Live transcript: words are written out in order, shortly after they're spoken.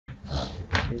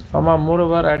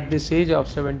Moreover, at this age of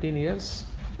 17 years,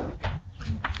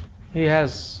 he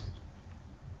has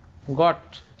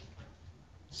got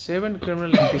 7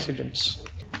 criminal antecedents,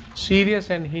 serious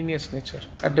and heinous nature,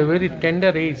 at a very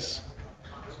tender age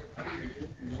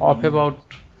of about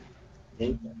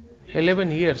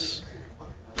 11 years.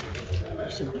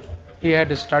 He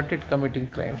had started committing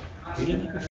crime.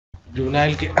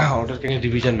 Juvenile के order के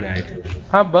division में आए थे।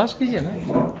 हाँ, बस कीजिए ना।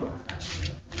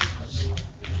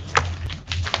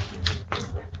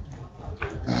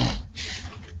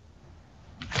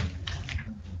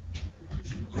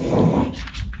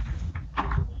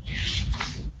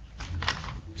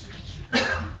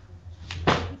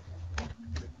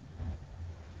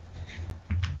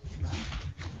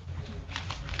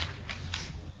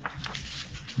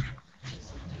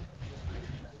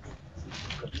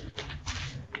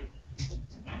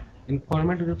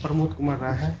 Informant जो प्रमोद कुमार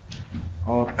राय है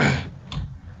और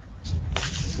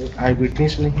आई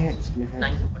विटनेस नहीं है इसमें है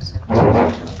 9%।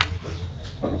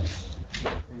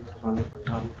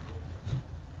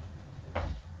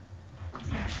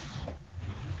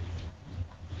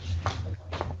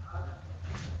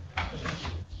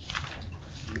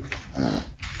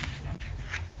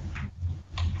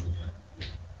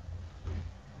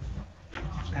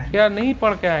 क्या नहीं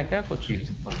पढ़ के आए क्या कुछ?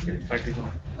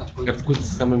 अगर कुछ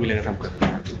समय मिलेगा तो हम करते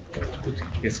हैं कुछ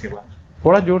केस के बाद।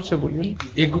 थोड़ा जोर से बोलिए।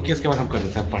 एक दो केस के बाद हम कर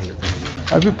लेते हैं, पढ़ लेते हैं।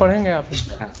 अभी पढ़ेंगे आप?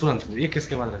 हाँ, तुरंत एक केस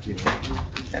के बाद रख लीजिए।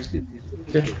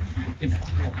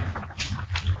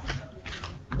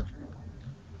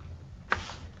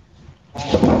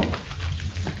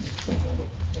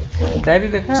 डायरी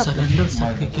देखा आप?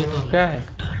 क्या है?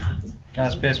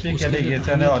 स्पेसिफिक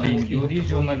एलिगेशन है और इंजरी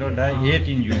जो मतलब है 8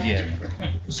 इंजरी है।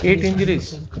 8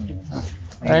 इंजरीज।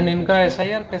 एंड इनका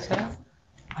SIR कैसा है?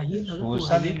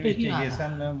 सोशल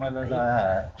इन्वेस्टिगेशन में मतलब आया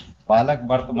है बालक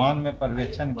वर्तमान में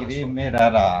पर्यवेक्षण गृह में रह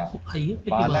रहा है।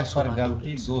 बालक पर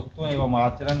गलती दोस्तों एवं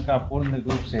आचरण का पूर्ण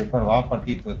रूप से प्रभाव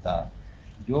प्रतीत होता है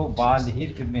जो बाल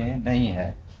हित में नहीं है।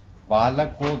 बालक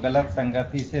को गलत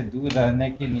संगति से दूर रहने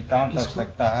की नितांत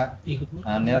आवश्यकता है,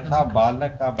 अन्यथा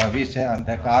बालक का भविष्य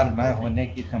अंधकारमय होने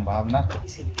की संभावना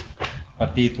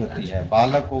प्रतीत होती है।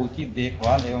 बालक को उचित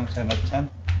देखभाल एवं संरक्षण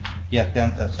की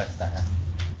अत्यंत आवश्यकता है।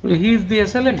 He is the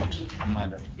excellent.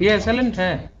 ये एक्सेलेंट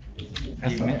है,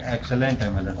 एक्सेलेंट है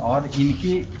मैडम। और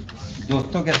इनकी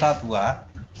दोस्तों के साथ हुआ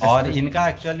और इनका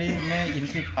एक्चुअली में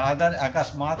इनकी फादर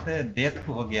अकस्मात डेथ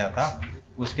हो गया था।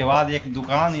 उसके बाद एक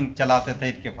दुकान चलाते थे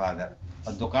इनके फादर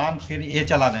और दुकान फिर ये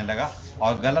चलाने लगा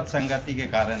और गलत संगति के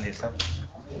कारण ये सब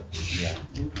किया।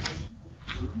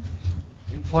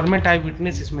 इन्फॉर्मेंट आई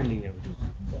विटनेस इसमें नहीं है,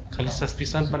 खाली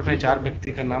सस्पिशन पर 4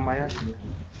 व्यक्ति का नाम आया।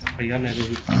 भैया ने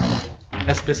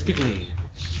स्पेसिफिक नहीं है,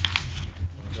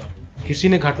 किसी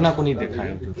ने घटना को नहीं देखा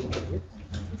है।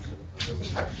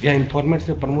 यह इन्फॉर्मेंट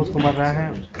से प्रमोद कुमार राय है।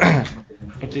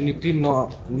 प्रतिनिधि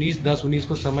 19/10/19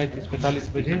 को समय 30:45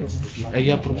 बजे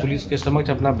अय्यापुर पुलिस के समक्ष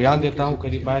अपना बयान देता हूं।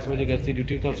 करीब 22 बजे गैसी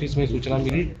ड्यूटी के ऑफिस में सूचना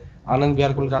मिली आनंद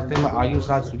विहार को रास्ते में आयुष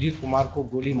राज सुजीत कुमार को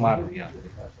गोली मार दिया।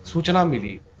 सूचना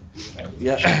मिली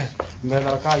मेरा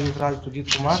लड़का आयुष राज सुजीत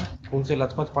कुमार उनसे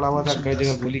लथपथ पड़ा हुआ था, कई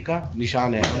जगह गोली का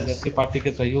निशान है। जैसी पार्टी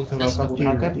के सहयोग से लड़का को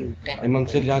उठाकर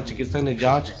एमएमसी जांच चिकित्सक ने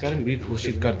जांच कर मृत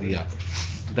घोषित कर दिया।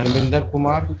 धर्मेंद्र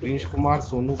कुमार, प्रिंस कुमार,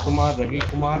 सोनू कुमार, रवि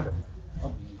कुमार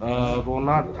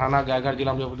रोना थाना गायघाट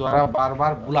जिला में द्वारा बार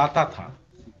बार बुलाता था,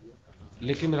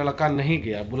 लेकिन मेरा लड़का नहीं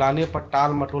गया। बुलाने पर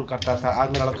टाल मटोल करता था। आज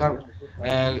मेरा लड़का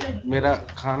मेरा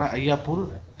थाना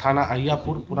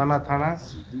अय्यापुर पुराना थाना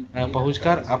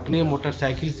पहुंचकर अपने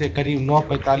मोटरसाइकिल से करीब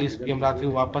 9:45 PM रात को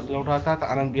वापस लौट रहा था।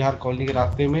 आनंद विहार कॉलोनी के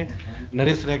रास्ते में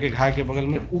नरेश राय के घाय के बगल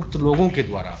में उक्त लोगों के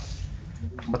द्वारा,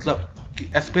 मतलब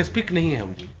स्पेसिफिक नहीं है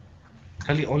मुझे,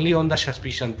 खाली ओनली ऑन द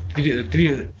सस्पिशन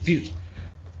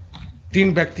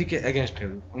 3 व्यक्ति के अगेंस्ट है,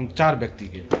 4 व्यक्ति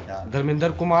के, धर्मेंद्र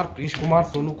कुमार, प्रिंस कुमार,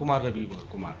 सोनू कुमार, रवि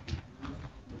कुमार।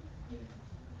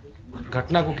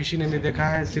 घटना को किसी ने नहीं देखा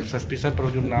है, सिर्फ सस्पिशन पर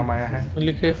जो नाम आया है।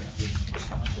 लिखे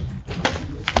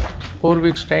 4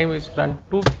 weeks time is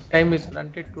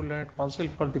granted to learned counsel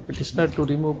for the petitioner to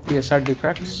remove PSR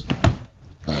defects.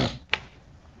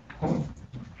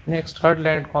 Next, heard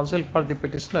learned counsel for the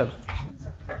petitioner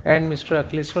and Mr.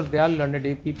 Akhleshwar Dayal, learned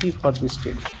APP for the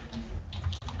state.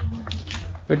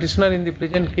 Petitioner in the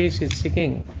present case is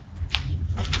seeking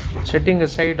setting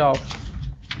aside of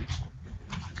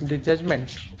the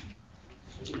judgment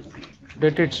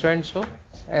dated so and so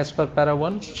as per para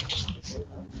 1.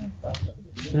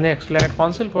 Next, learned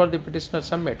counsel for the petitioner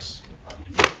submits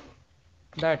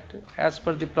that as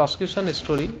per the prosecution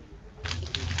story,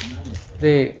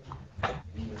 the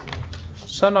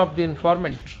son of the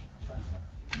informant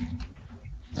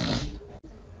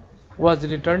was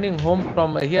returning home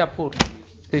from Ahiapur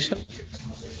station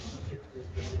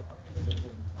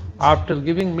after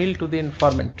giving meal to the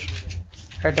informant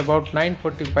at about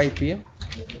 9:45 p.m.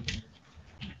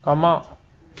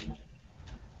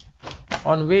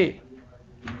 On way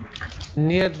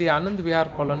near the Anand Vihar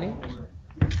colony,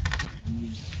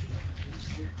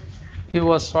 he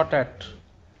was shot at.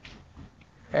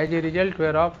 As a result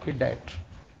whereof he died.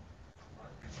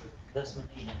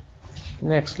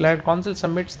 Next, Land Council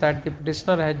submits that the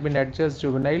petitioner has been adjudged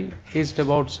juvenile, aged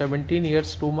about 17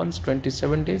 years, 2 months,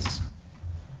 27 days.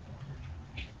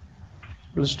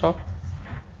 Full stop.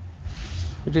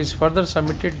 It is further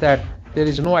submitted that there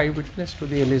is no eyewitness to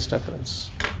the alleged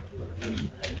occurrence.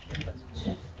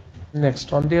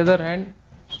 Next, on the other hand,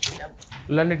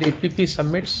 learned APP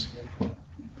submits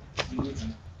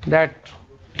that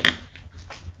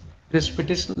this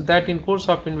petition, that in course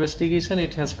of investigation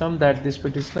it has come that this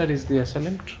petitioner is the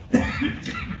assailant.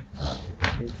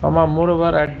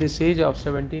 Moreover, at this age of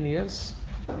 17 years,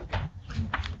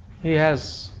 he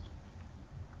has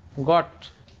got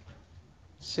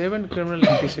 7 criminal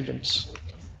antecedents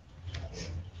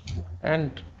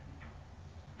and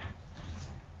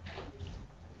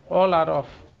all are of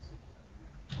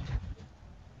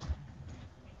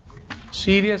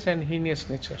serious and heinous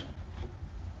nature.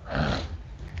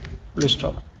 Please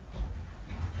stop.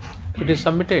 It is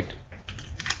submitted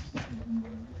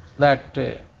that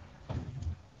the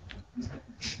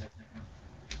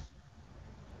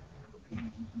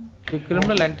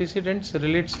criminal antecedents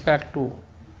relates back to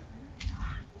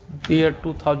the year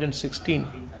 2016,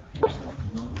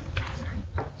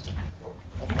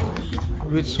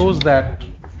 which shows that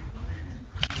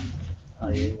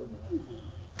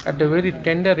at a very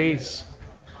tender age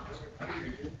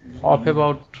of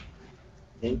about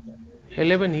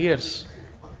 11 years,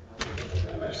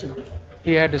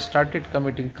 he had started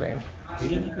committing crime.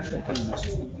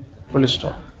 Full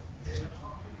stop.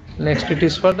 Next, it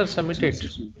is further submitted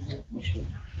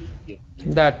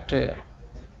that the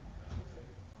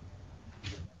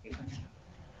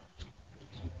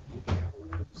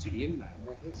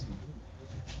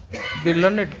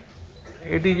learned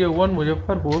ADJ1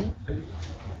 Muzaffarpur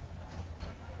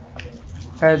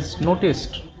has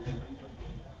noticed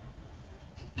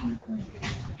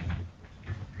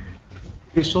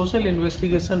the social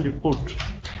investigation report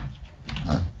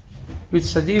which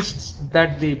suggests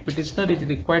that the petitioner is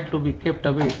required to be kept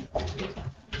away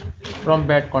from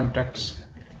bad contacts.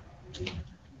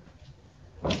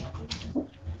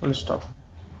 Full stop.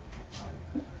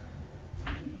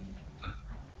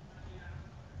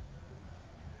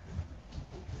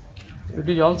 It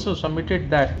is also submitted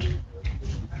that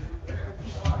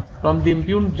from the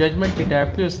impugned judgment it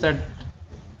appears that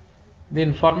the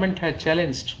informant had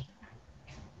challenged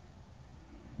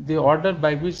the order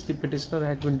by which the petitioner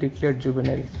had been declared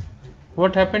juvenile.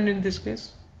 What happened in this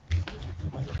case?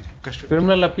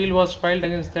 Criminal appeal was filed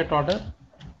against that order,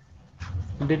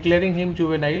 declaring him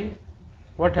juvenile.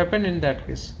 What happened in that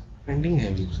case? Pending है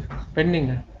अभी उसे Pending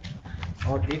है.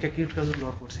 और एक accused का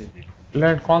law court से भी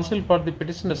Land counsel for the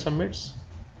petitioner submits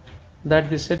that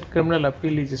the said criminal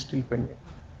appeal is still pending.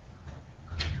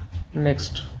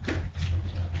 Next.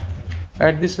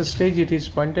 At this stage, it is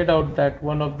pointed out that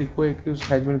one of the co-accused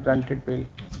has been granted bail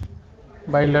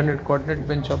by learned coordinate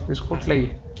bench of this court.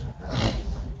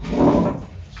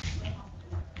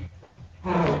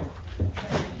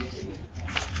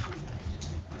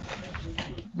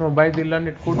 No, by the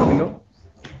learned court below.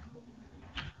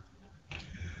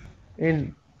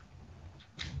 In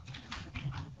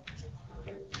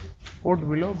court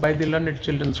below by the learned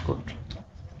children's court.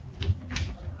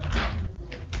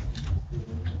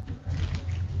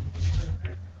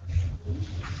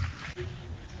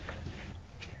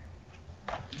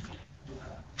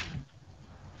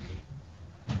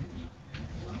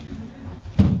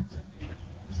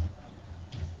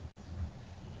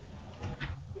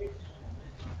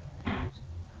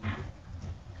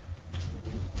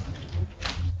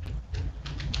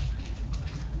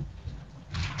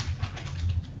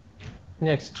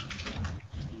 Next,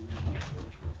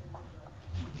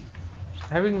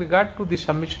 having regard to the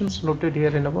submissions noted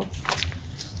here and above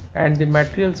and the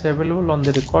materials available on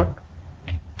the record,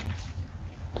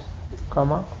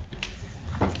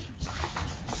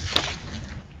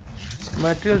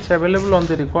 materials available on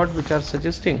the record which are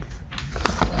suggesting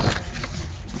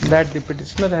that the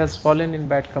petitioner has fallen in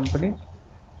bad company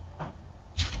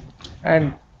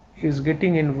and is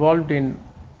getting involved in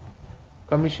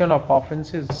commission of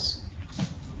offences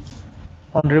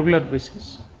on regular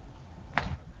basis,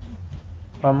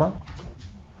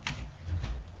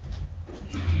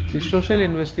 the social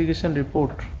investigation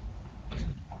report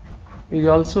is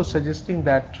also suggesting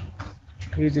that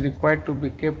he is required to be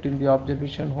kept in the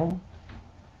observation home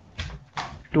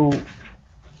to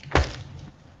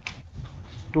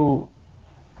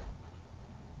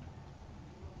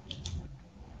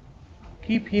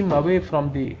keep him away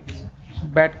from the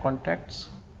bad contacts.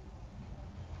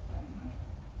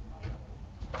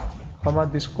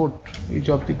 This court is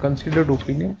of the considered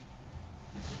opinion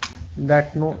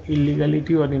that no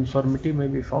illegality or infirmity may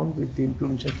be found with the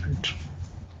impugn judgment.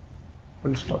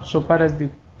 Full stop. So far as the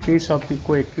case of the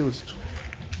co-accused,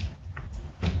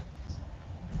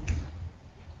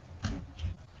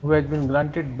 who has been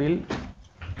granted bail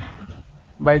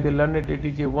by the learned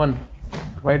ADJ 1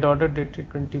 by the order dated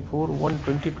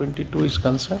 24/1/2022 is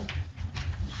concerned,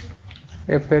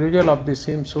 a perusal of the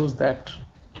same shows that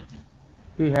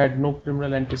he had no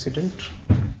criminal antecedent,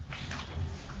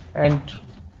 and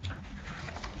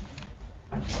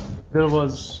there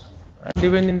was, and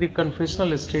even in the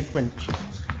confessional statement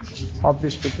of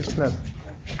this petitioner,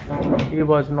 he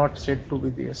was not said to be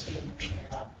the assailant.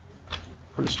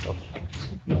 Full stop.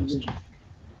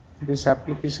 This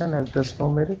application has thus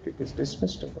no merit. It is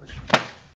dismissed.